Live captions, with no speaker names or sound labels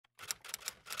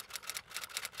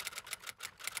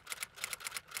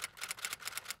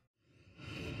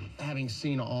having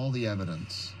seen all the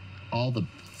evidence, all the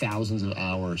thousands of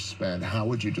hours spent, how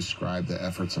would you describe the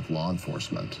efforts of law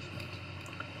enforcement?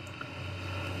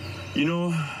 You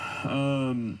know,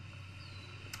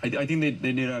 I think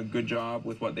they did a good job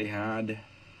with what they had.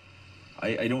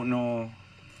 I don't know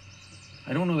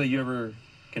that you ever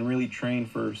can really train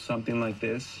for something like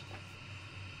this.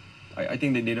 I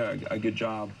think they did a good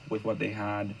job with what they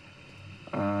had.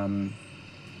 You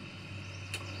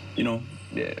know,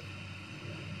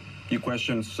 you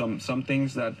question some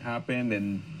things that happened,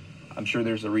 and I'm sure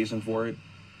there's a reason for it.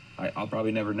 I'll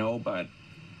probably never know, but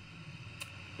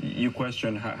you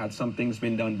question, had some things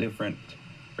been done different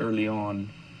early on,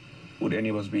 would any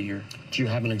of us be here? Do you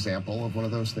have an example of one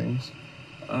of those things?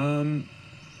 Well,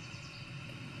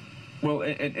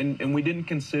 and we didn't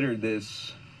consider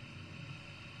this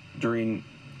during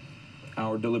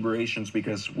our deliberations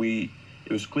because it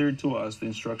was clear to us, the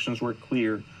instructions were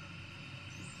clear.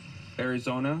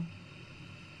 Arizona,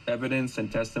 evidence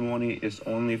and testimony is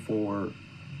only for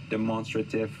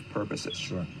demonstrative purposes.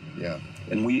 Sure, yeah.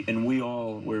 And we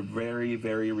all were very,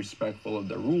 very respectful of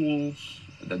the rules,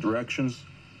 the directions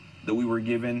that we were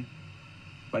given.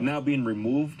 But now being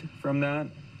removed from that,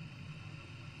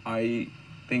 I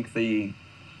think the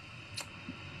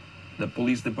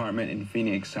police department in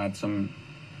Phoenix had some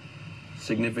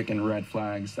significant red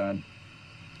flags that,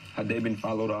 had they been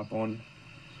followed up on,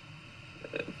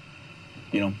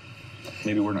 you know,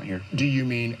 maybe we're not here. Do you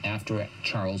mean after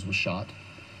Charles was shot?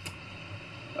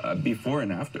 Before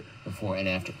and after. Before and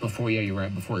after. Before, yeah, you're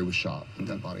right. Before he was shot,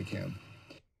 that body cam.